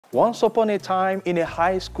Once upon a time in a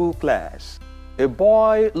high school class, a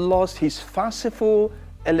boy lost his fanciful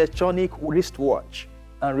electronic wristwatch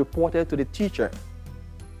and reported to the teacher.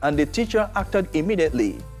 And the teacher acted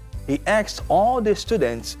immediately. He asked all the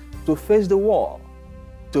students to face the wall,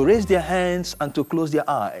 to raise their hands and to close their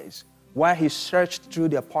eyes while he searched through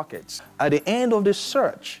their pockets. At the end of the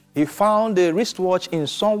search, he found the wristwatch in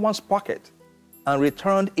someone's pocket and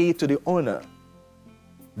returned it to the owner.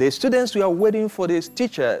 The students were waiting for the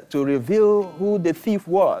teacher to reveal who the thief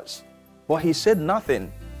was, but he said nothing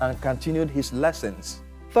and continued his lessons.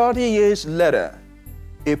 30 years later,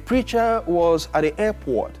 a preacher was at the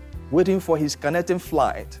airport waiting for his connecting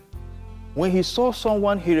flight when he saw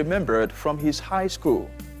someone he remembered from his high school,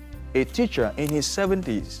 a teacher in his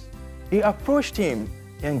 70s. He approached him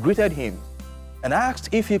and greeted him and asked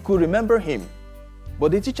if he could remember him.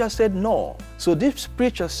 But the teacher said no. So this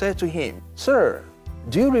preacher said to him, "Sir,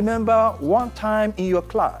 do you remember one time in your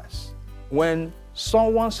class when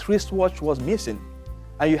someone's wristwatch was missing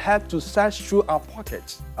and you had to search through our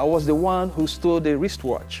pockets? I was the one who stole the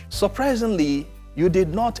wristwatch. Surprisingly, you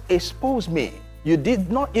did not expose me. You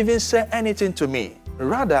did not even say anything to me.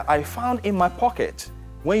 Rather, I found in my pocket,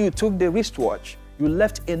 when you took the wristwatch, you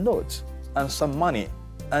left a note and some money.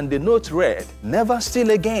 And the note read, 'Never steal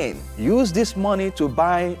again. Use this money to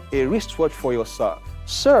buy a wristwatch for yourself.'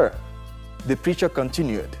 Sir," the preacher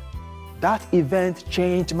continued, "that event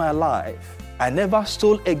changed my life. I never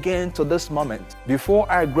stole again to this moment.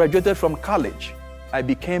 Before I graduated from college, I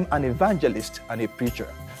became an evangelist and a preacher."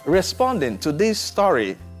 Responding to this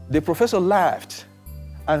story, the professor laughed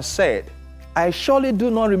and said, "I surely do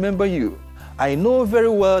not remember you. I know very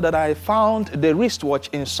well that I found the wristwatch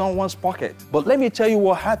in someone's pocket. But let me tell you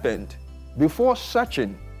what happened. Before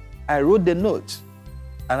searching, I wrote the note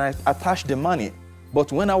and I attached the money.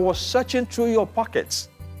 But when I was searching through your pockets,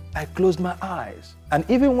 I closed my eyes. And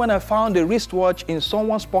even when I found the wristwatch in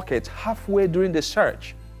someone's pocket halfway during the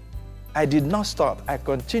search, I did not stop. I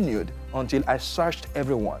continued until I searched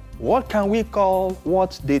everyone." What can we call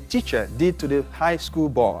what the teacher did to the high school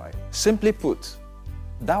boy? Simply put,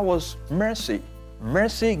 that was mercy.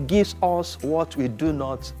 Mercy gives us what we do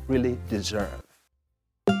not really deserve.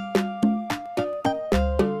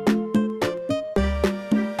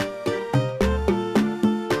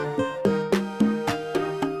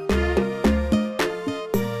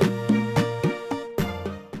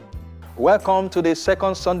 Welcome to the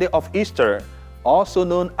second Sunday of Easter, also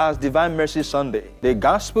known as Divine Mercy Sunday. The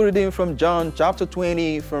Gospel reading from John chapter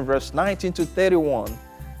 20 from verse 19 to 31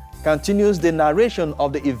 continues the narration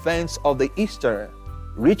of the events of the Easter,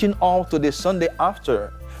 reaching up to the Sunday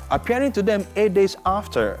after. Appearing to them 8 days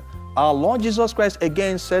after, our Lord Jesus Christ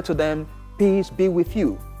again said to them, "Peace be with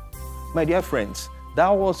you." My dear friends,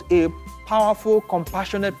 that was a powerful,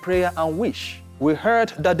 compassionate prayer and wish. We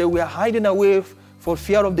heard that they were hiding away for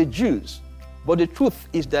fear of the Jews. But the truth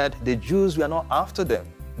is that the Jews were not after them.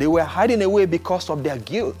 They were hiding away because of their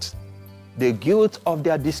guilt, the guilt of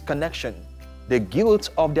their disconnection, the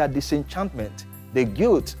guilt of their disenchantment, the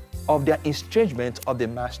guilt of their estrangement of the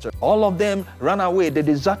Master. All of them ran away. They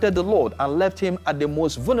deserted the Lord and left him at the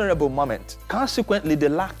most vulnerable moment. Consequently, they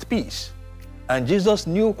lacked peace. And Jesus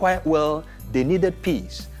knew quite well they needed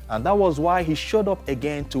peace. And that was why he showed up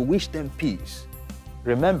again to wish them peace.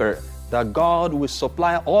 Remember that God will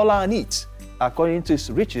supply all our needs according to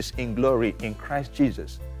his riches in glory in Christ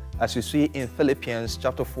Jesus, as we see in Philippians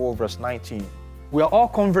chapter 4, verse 19. We are all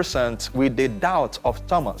conversant with the doubt of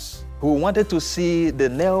Thomas, who wanted to see the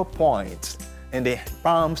nail points in the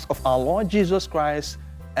palms of our Lord Jesus Christ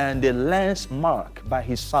and the lance mark by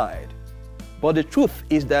his side. But the truth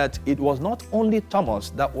is that it was not only Thomas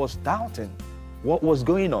that was doubting what was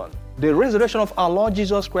going on. The resurrection of our Lord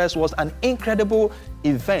Jesus Christ was an incredible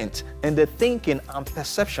event in the thinking and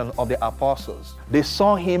perception of the apostles. They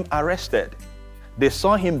saw him arrested. They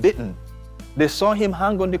saw him beaten. They saw him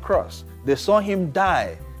hang on the cross. They saw him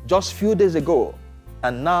die just a few days ago.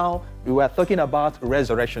 And now we were talking about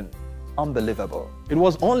resurrection. Unbelievable. It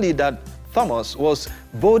was only that Thomas was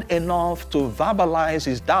bold enough to verbalize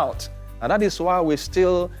his doubt. And that is why we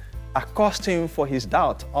still accost him for his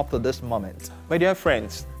doubt up to this moment. My dear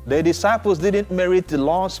friends, the disciples didn't merit the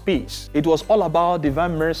Lord's peace. It was all about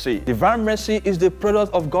divine mercy. Divine mercy is the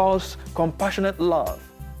product of God's compassionate love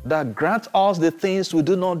that grants us the things we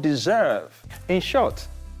do not deserve. In short,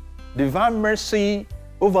 divine mercy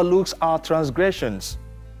overlooks our transgressions,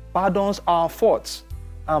 pardons our faults,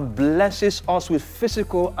 and blesses us with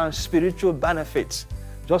physical and spiritual benefits,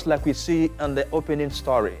 just like we see in the opening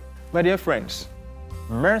story. My dear friends,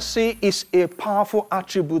 mercy is a powerful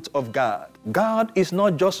attribute of God. God is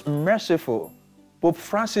not just merciful, Pope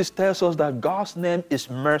Francis tells us that God's name is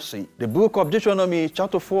mercy. The book of Deuteronomy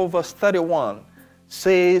chapter 4 verse 31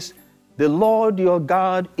 says, "The Lord your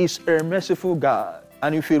God is a merciful God."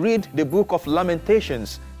 And if you read the book of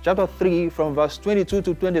Lamentations chapter 3 from verse 22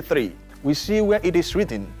 to 23, we see where it is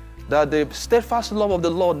written that the steadfast love of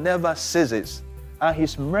the Lord never ceases, and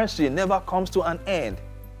his mercy never comes to an end.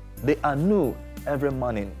 They are new every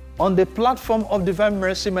morning. On the platform of divine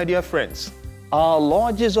mercy, my dear friends, our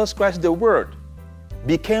Lord Jesus Christ, the Word,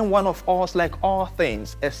 became one of us like all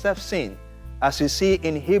things except sin, as we see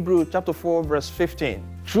in Hebrews chapter 4 verse 15.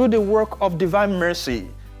 Through the work of divine mercy,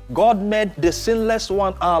 God made the sinless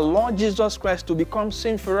one, our Lord Jesus Christ, to become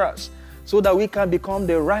sin for us, so that we can become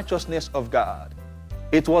the righteousness of God.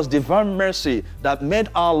 It was divine mercy that made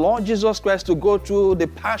our Lord Jesus Christ to go through the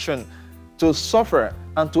passion, to suffer,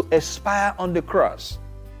 and to expire on the cross.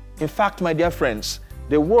 In fact, my dear friends,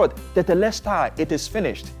 the word tetelestai, it is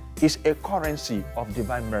finished, is a currency of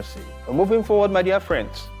divine mercy. Moving forward, my dear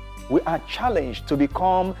friends, we are challenged to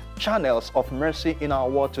become channels of mercy in our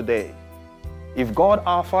world today. If God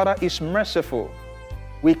our Father is merciful,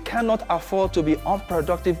 we cannot afford to be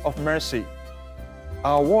unproductive of mercy.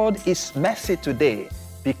 Our world is messy today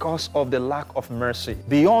because of the lack of mercy.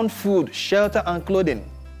 Beyond food, shelter, and clothing,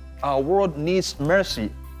 our world needs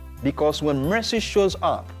mercy, because when mercy shows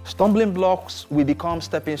up, stumbling blocks will become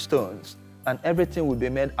stepping stones, and everything will be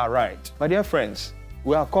made aright. My dear friends,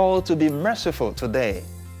 we are called to be merciful today,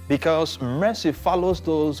 because mercy follows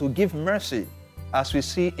those who give mercy, as we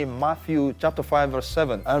see in Matthew chapter 5 verse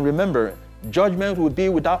 7. And remember, judgment will be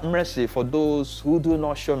without mercy for those who do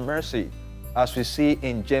not show mercy, as we see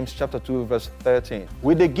in James chapter 2 verse 13.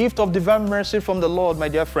 With the gift of divine mercy from the Lord, my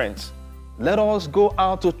dear friends, let us go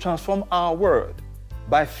out to transform our world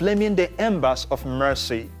by flaming the embers of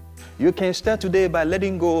mercy. You can start today by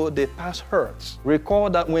letting go the past hurts. Recall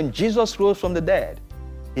that when Jesus rose from the dead,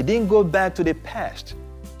 he didn't go back to the past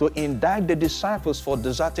to indict the disciples for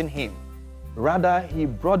deserting him. Rather, he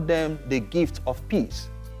brought them the gift of peace,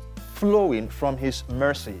 flowing from his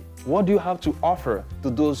mercy. What do you have to offer to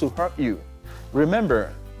those who hurt you?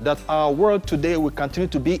 Remember that our world today will continue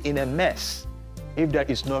to be in a mess if there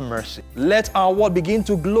is no mercy. Let our world begin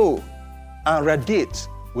to glow and radiate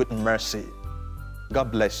with mercy.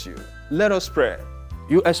 God bless you. Let us pray.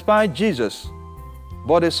 You aspire Jesus,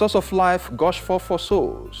 but the source of life gushed forth for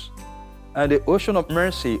souls, and the ocean of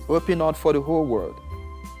mercy opened out for the whole world.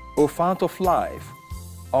 O fount of life,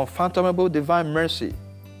 unfathomable divine mercy,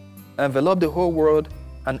 envelop the whole world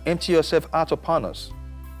and empty yourself out upon us.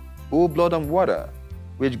 O blood and water,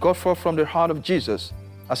 which got forth from the heart of Jesus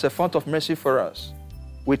as a fount of mercy for us,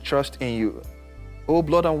 we trust in you. O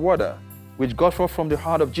blood and water, which got forth from the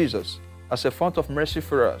heart of Jesus as a fount of mercy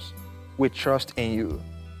for us, we trust in you.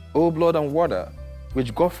 O blood and water,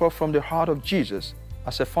 which got forth from the heart of Jesus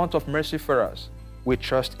as a fount of mercy for us, we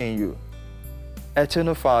trust in you.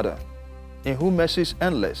 Eternal Father, in whom mercy is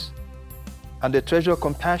endless, and the treasure of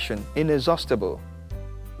compassion inexhaustible,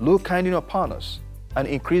 look kindly upon us and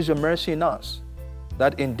increase your mercy in us,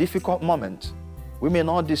 that in difficult moments we may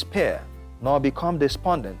not despair nor become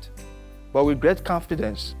despondent, but with great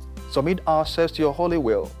confidence submit ourselves to your holy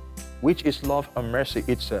will, which is love and mercy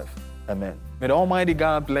itself. Amen. May the Almighty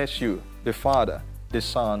God bless you, the Father, the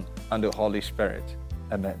Son, and the Holy Spirit.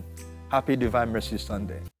 Amen. Happy Divine Mercy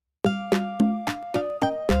Sunday.